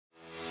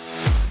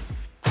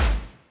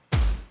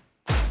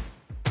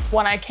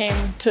When I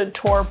came to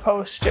tour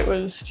Post, it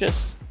was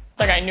just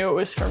like I knew it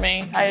was for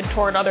me. I had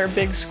toured other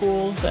big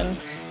schools and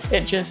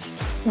it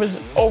just was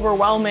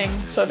overwhelming.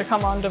 So to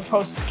come onto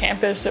Post's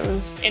campus, it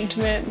was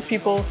intimate.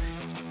 People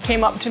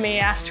came up to me,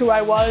 asked who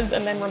I was,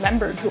 and then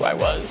remembered who I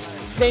was.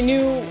 They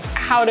knew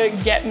how to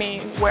get me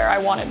where I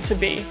wanted to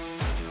be.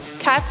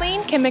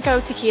 Kathleen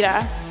Kimiko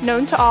Takita,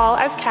 known to all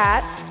as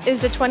Kat,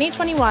 is the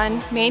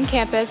 2021 main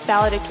campus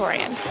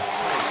valedictorian.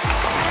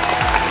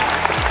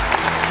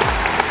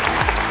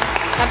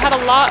 I've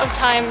had a lot of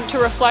time to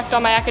reflect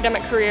on my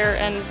academic career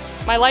and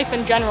my life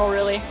in general,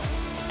 really.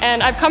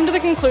 And I've come to the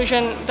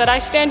conclusion that I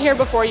stand here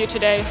before you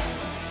today,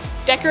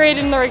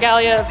 decorated in the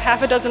regalia of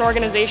half a dozen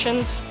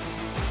organizations,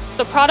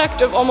 the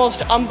product of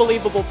almost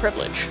unbelievable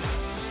privilege.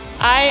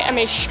 I am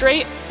a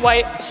straight,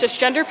 white,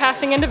 cisgender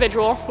passing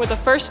individual with a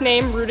first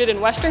name rooted in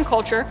Western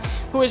culture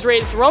who was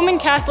raised Roman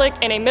Catholic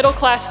in a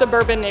middle-class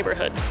suburban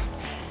neighborhood.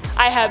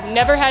 I have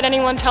never had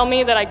anyone tell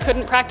me that I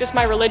couldn't practice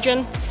my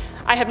religion.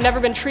 I have never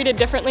been treated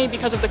differently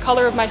because of the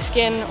color of my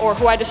skin or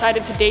who I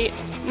decided to date.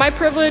 My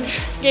privilege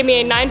gave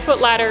me a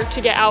 9-foot ladder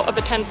to get out of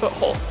a 10-foot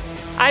hole.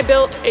 I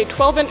built a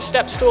 12-inch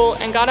step stool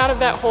and got out of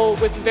that hole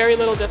with very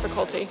little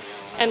difficulty.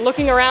 And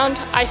looking around,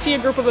 I see a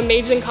group of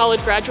amazing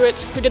college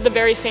graduates who did the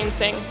very same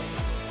thing.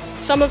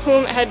 Some of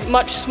whom had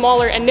much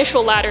smaller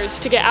initial ladders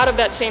to get out of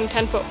that same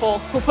 10-foot hole,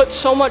 who put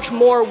so much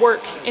more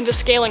work into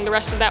scaling the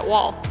rest of that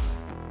wall.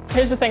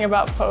 Here's the thing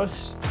about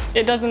Post.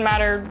 It doesn't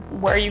matter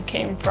where you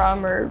came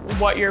from or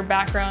what your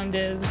background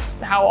is,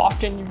 how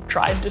often you've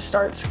tried to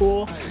start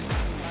school.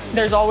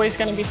 There's always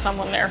going to be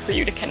someone there for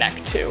you to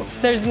connect to.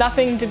 There's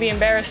nothing to be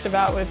embarrassed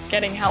about with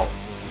getting help.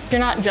 You're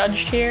not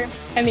judged here,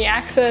 and the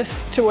access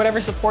to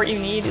whatever support you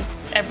need is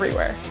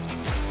everywhere.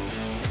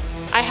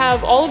 I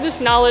have all of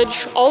this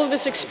knowledge, all of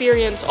this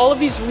experience, all of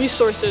these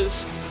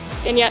resources,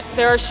 and yet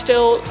there are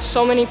still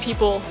so many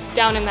people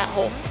down in that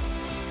hole.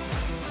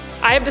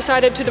 I have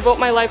decided to devote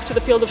my life to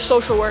the field of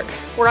social work,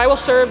 where I will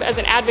serve as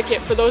an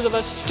advocate for those of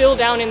us still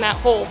down in that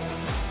hole.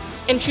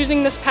 In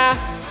choosing this path,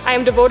 I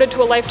am devoted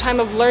to a lifetime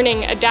of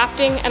learning,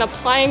 adapting, and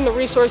applying the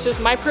resources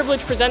my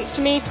privilege presents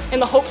to me in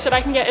the hopes that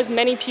I can get as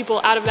many people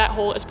out of that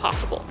hole as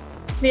possible.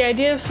 The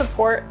idea of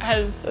support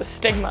has a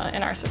stigma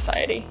in our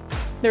society.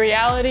 The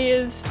reality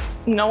is,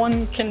 no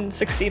one can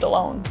succeed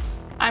alone.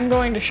 I'm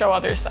going to show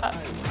others that.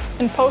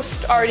 And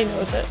Post already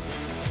knows it.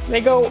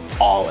 They go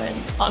all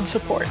in on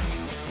support.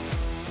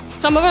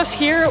 Some of us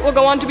here will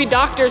go on to be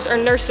doctors or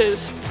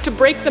nurses to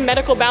break the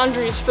medical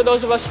boundaries for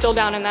those of us still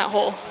down in that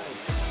hole.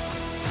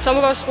 Some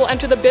of us will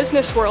enter the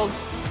business world,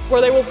 where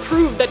they will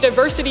prove that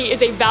diversity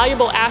is a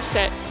valuable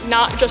asset,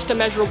 not just a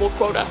measurable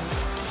quota.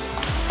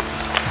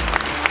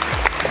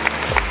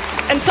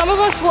 And some of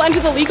us will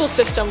enter the legal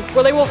system,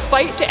 where they will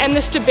fight to end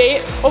this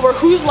debate over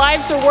whose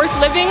lives are worth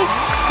living,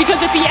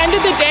 because at the end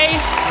of the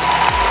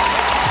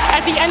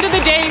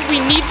day, we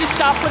need to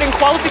stop putting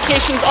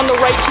qualifications on the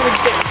right to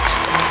exist.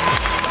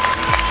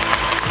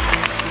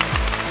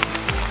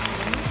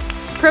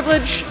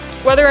 Privilege,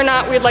 whether or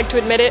not we'd like to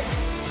admit it,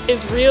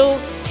 is real,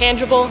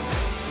 tangible,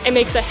 and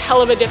makes a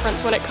hell of a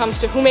difference when it comes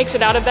to who makes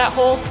it out of that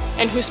hole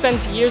and who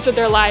spends years of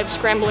their lives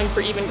scrambling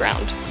for even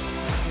ground.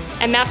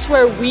 And that's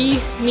where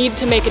we need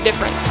to make a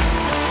difference.